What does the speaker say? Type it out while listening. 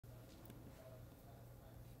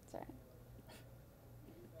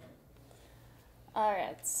All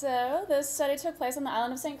right, so this study took place on the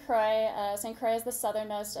island of St. Croix. St. Croix is the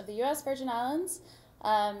southernmost of the U.S. Virgin Islands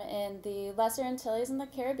in the Lesser Antilles in the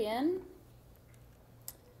Caribbean.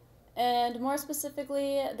 And more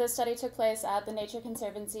specifically, the study took place at the Nature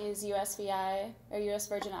Conservancy's USVI, or U.S.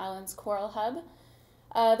 Virgin Islands Coral Hub.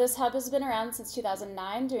 This hub has been around since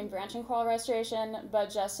 2009 doing branching coral restoration,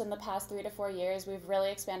 but just in the past 3 to 4 years, we've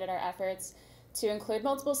really expanded our efforts to include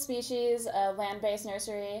multiple species, a land-based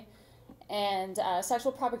nursery, and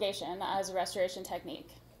sexual propagation as a restoration technique.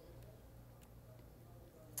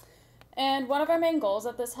 And one of our main goals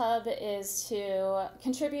at this hub is to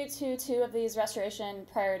contribute to 2 of these restoration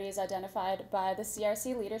priorities identified by the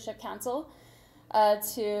CRC Leadership Council,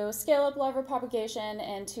 to scale up larval propagation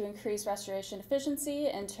and to increase restoration efficiency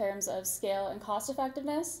in terms of scale and cost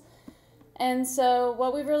effectiveness. And so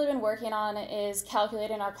what we've really been working on is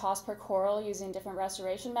calculating our cost per coral using different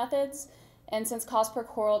restoration methods. And since cost per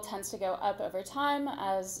coral tends to go up over time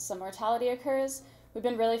as some mortality occurs, we've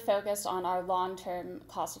been really focused on our long-term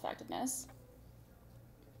cost effectiveness.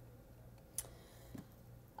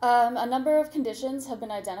 A number of conditions have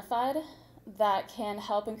been identified that can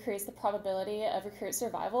help increase the probability of recruit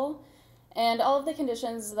survival. And all of the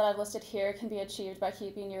conditions that I've listed here can be achieved by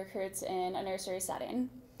keeping your recruits in a nursery setting.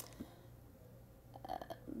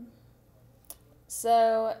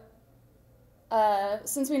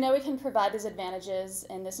 Since we know we can provide these advantages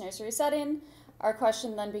in this nursery setting, our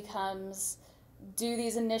question then becomes, do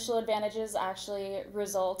these initial advantages actually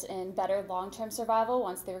result in better long-term survival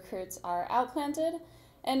once the recruits are outplanted?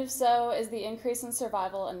 And if so, is the increase in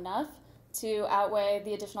survival enough to outweigh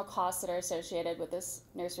the additional costs that are associated with this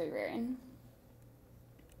nursery rearing?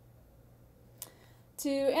 To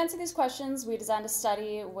answer these questions, we designed a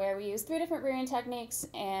study where we used 3 different rearing techniques,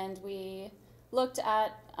 and we looked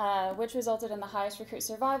at which resulted in the highest recruit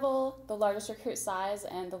survival, the largest recruit size,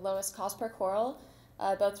 and the lowest cost per coral,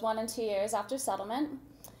 both 1 and 2 years after settlement.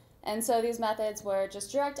 And so these methods were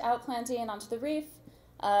just direct outplanting onto the reef,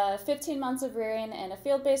 15 months of rearing in a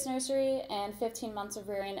field-based nursery, and 15 months of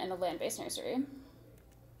rearing in a land-based nursery.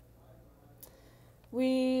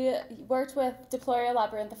 We worked with Diploria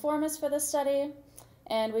labyrinthiformis for this study,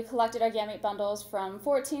 and we collected our gamete bundles from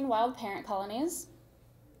 14 wild parent colonies.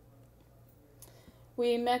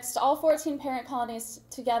 We mixed all 14 parent colonies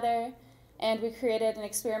together, and we created an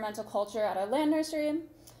experimental culture at our land nursery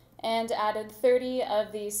and added 30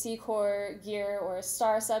 of the C-core gear or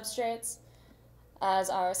star substrates as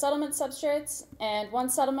our settlement substrates. And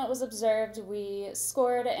once settlement was observed, we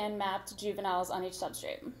scored and mapped juveniles on each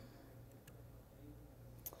substrate.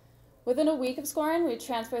 Within a week of scoring, we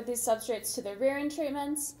transferred these substrates to the rearing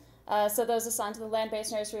treatments. So those assigned to the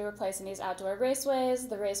land-based nursery were placed in these outdoor raceways.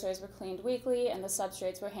 The raceways were cleaned weekly, and the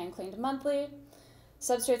substrates were hand-cleaned monthly.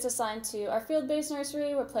 Substrates assigned to our field-based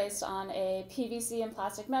nursery were placed on a PVC and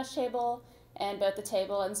plastic mesh table, and both the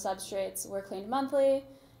table and substrates were cleaned monthly.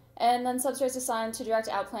 And then substrates assigned to direct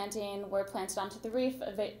outplanting were planted onto the reef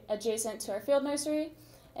adjacent to our field nursery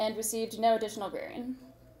and received no additional rearing.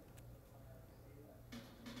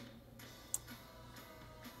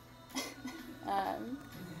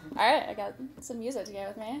 All right, I got some music to go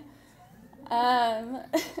with me.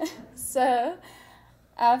 So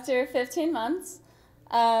after 15 months,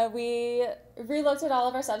 we relooked at all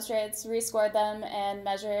of our substrates, rescored them, and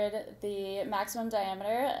measured the maximum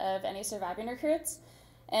diameter of any surviving recruits.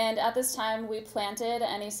 And at this time, we planted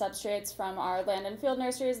any substrates from our land and field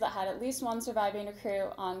nurseries that had at least 1 surviving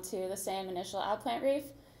recruit onto the same initial outplant reef.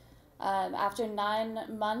 After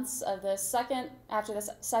 9 months of the second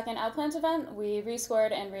outplant event, we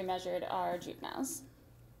rescored and remeasured our juveniles.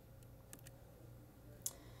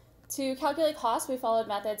 To calculate cost, we followed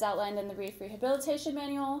methods outlined in the Reef Rehabilitation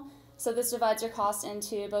Manual. So this divides your cost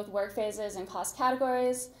into both work phases and cost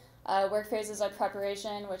categories. Work phases are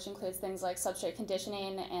preparation, which includes things like substrate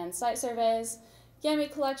conditioning and site surveys,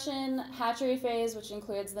 gamete collection, hatchery phase, which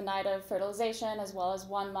includes the night of fertilization, as well as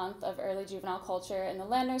 1 month of early juvenile culture in the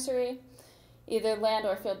land nursery, either land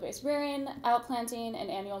or field-based rearing, outplanting,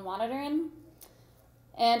 and annual monitoring.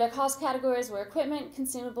 And our cost categories were equipment,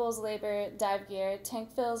 consumables, labor, dive gear,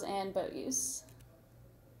 tank fills, and boat use.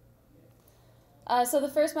 So the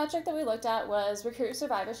first metric that we looked at was recruit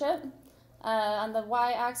survivorship. On the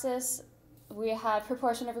y-axis, we have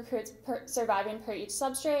proportion of recruits surviving per each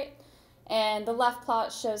substrate, and the left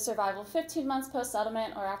plot shows survival 15 months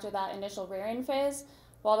post-settlement or after that initial rearing phase,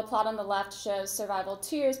 while the plot on the left shows survival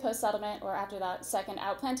 2 years post-settlement or after that second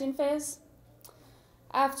outplanting phase.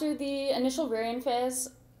 After the initial rearing phase,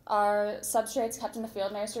 our substrates kept in the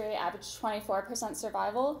field nursery averaged 24%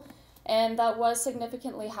 survival, and that was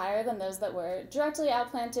significantly higher than those that were directly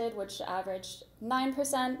outplanted, which averaged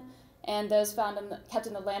 9%, and those kept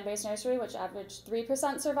in the land-based nursery, which averaged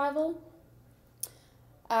 3% survival.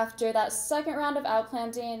 After that second round of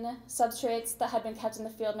outplanting, substrates that had been kept in the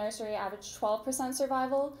field nursery averaged 12%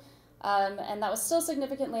 survival, and that was still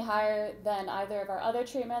significantly higher than either of our other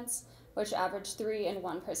treatments, which averaged 3% and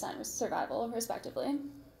 1% survival, respectively.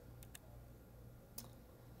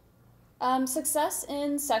 Success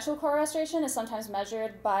in sexual core restoration is sometimes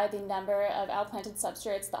measured by the number of outplanted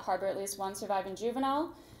substrates that harbor at least one surviving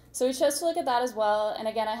juvenile. So we chose to look at that as well, and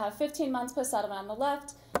again I have 15 months post-settlement on the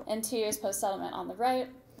left and 2 years post-settlement on the right.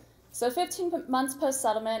 So 15 months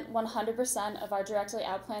post-settlement, 100% of our directly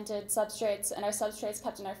outplanted substrates and our substrates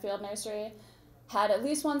kept in our field nursery had at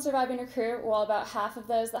least one surviving recruit, while about half of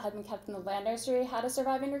those that had been kept in the land nursery had a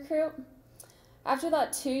surviving recruit. After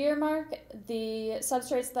that 2-year mark, the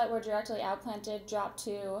substrates that were directly outplanted dropped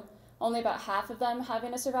to only about half of them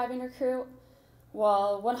having a surviving recruit,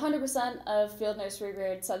 while 100% of field nursery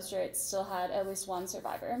reared substrates still had at least one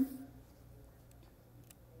survivor.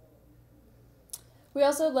 We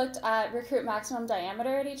also looked at recruit maximum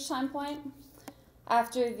diameter at each time point.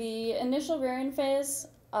 After the initial rearing phase,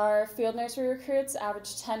 our field nursery recruits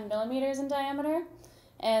averaged 10 millimeters in diameter,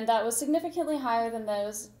 and that was significantly higher than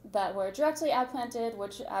those that were directly outplanted,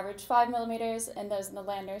 which averaged 5 millimeters, and those in the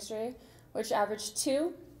land nursery, which averaged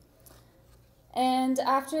 2. And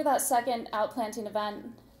after that second outplanting event,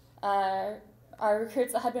 our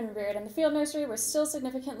recruits that had been reared in the field nursery were still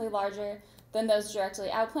significantly larger than those directly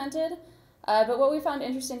outplanted. But what we found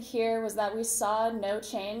interesting here was that we saw no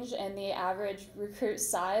change in the average recruit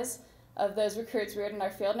size of those recruits reared in our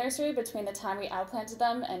field nursery between the time we outplanted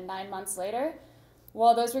them and 9 months later,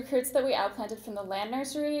 while those recruits that we outplanted from the land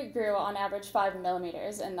nursery grew on average 5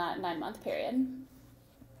 millimeters in that 9-month period.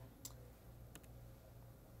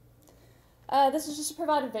 This is just to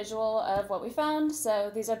provide a visual of what we found.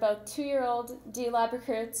 So these are both 2-year-old D-lab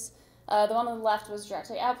recruits. The one on the left was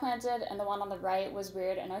directly outplanted, and the one on the right was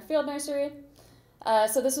reared in our field nursery.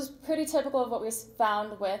 So this was pretty typical of what we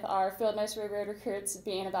found with our field nursery reared recruits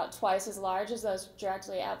being about twice as large as those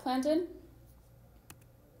directly outplanted.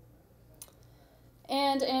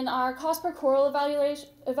 And in our cost per coral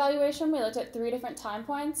evaluation, we looked at 3 different time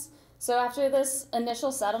points. So after this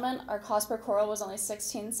initial settlement, our cost per coral was only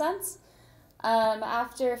 16 cents.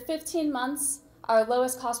 After 15 months, our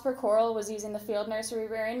lowest cost per coral was using the field nursery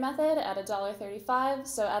rearing method at $1.35.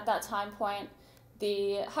 So at that time point,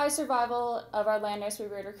 the high survival of our land nursery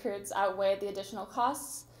reared recruits outweighed the additional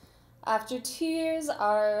costs. After 2 years,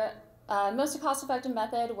 our most cost-effective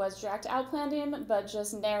method was direct outplanting, but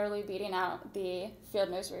just narrowly beating out the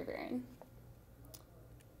field nursery rearing.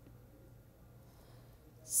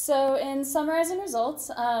 So in summarizing results,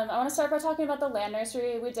 I want to start by talking about the land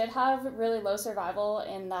nursery. We did have really low survival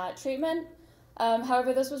in that treatment.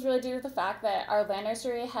 However, this was really due to the fact that our land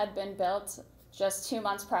nursery had been built just 2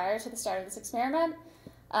 months prior to the start of this experiment.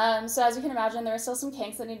 So as you can imagine, there were still some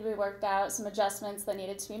kinks that needed to be worked out, some adjustments that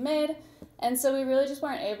needed to be made, and so we really just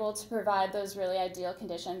weren't able to provide those really ideal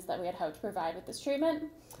conditions that we had hoped to provide with this treatment.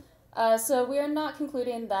 So we are not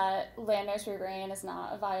concluding that land nursery rearing is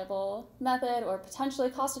not a viable method or potentially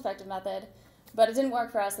cost-effective method, but it didn't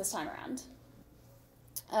work for us this time around.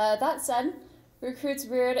 That said, recruits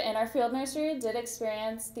reared in our field nursery did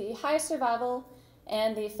experience the highest survival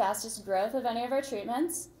and the fastest growth of any of our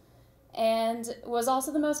treatments, and was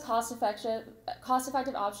also the most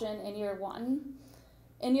cost-effective option in year 1.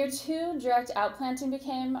 In year 2, direct outplanting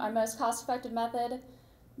became our most cost-effective method,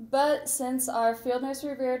 but since our field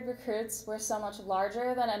nursery reared recruits were so much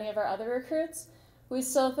larger than any of our other recruits, we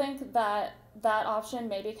still think that that option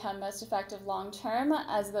may become most effective long-term,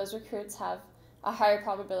 as those recruits have a higher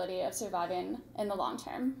probability of surviving in the long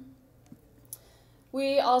term.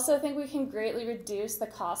 We also think we can greatly reduce the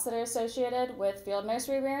costs that are associated with field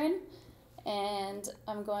nursery rearing, and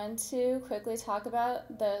I'm going to quickly talk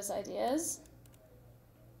about those ideas.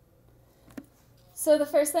 So the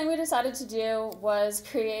first thing we decided to do was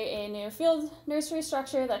create a new field nursery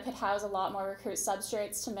structure that could house a lot more recruit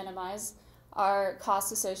substrates to minimize our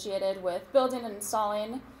costs associated with building and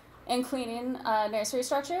installing and cleaning nursery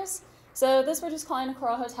structures. So this we're just calling a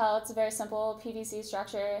coral hotel. It's a very simple PVC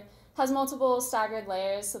structure, has multiple staggered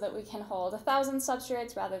layers so that we can hold 1,000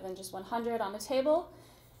 substrates rather than just 100 on a table.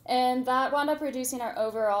 And that wound up reducing our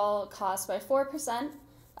overall cost by 4%,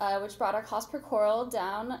 which brought our cost per coral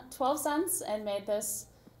down 12 cents and made this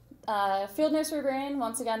field nursery rearing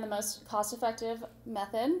once again the most cost-effective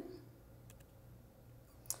method.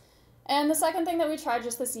 And the second thing that we tried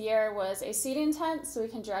just this year was a seeding tent, so we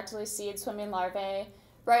can directly seed swimming larvae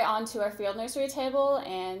right onto our field nursery table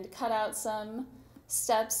and cut out some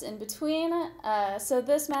steps in between. So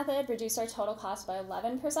this method reduced our total cost by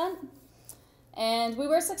 11%. And we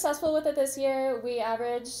were successful with it this year. We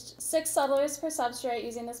averaged 6 settlers per substrate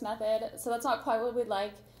using this method, so that's not quite what we'd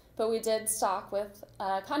like, but we did stock with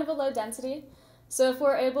kind of a low density. So if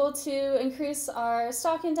we're able to increase our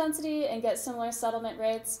stocking density and get similar settlement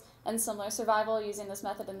rates and similar survival using this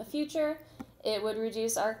method in the future, it would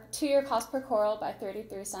reduce our 2-year cost per coral by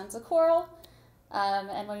 33 cents a coral.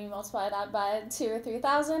 And when you multiply that by 2,000 or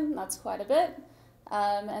 3,000, that's quite a bit.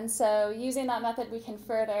 And so using that method, we can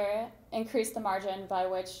further increase the margin by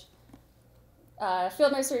which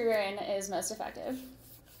field nursery rearing is most effective.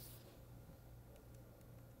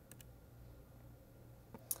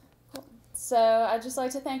 Cool. So I'd just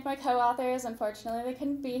like to thank my co-authors. Unfortunately, they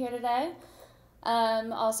couldn't be here today.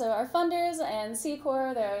 Also our funders and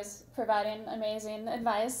C-Corps, they're always providing amazing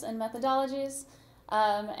advice and methodologies.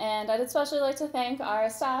 And I'd especially like to thank our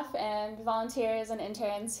staff and volunteers and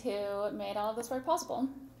interns who made all of this work possible.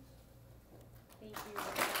 Thank you.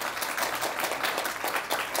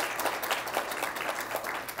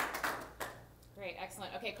 Great,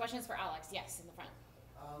 excellent. Okay, questions for Alex? Yes, in the front.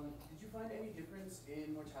 Did you find any difference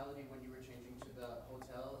in mortality when you were changing to the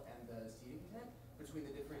hotel and the seating tent between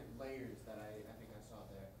the different layers that I think I saw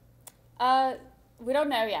there? We don't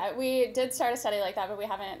know yet. We did start a study like that, but we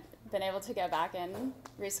haven't been able to go back and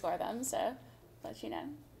rescore them, so let you know.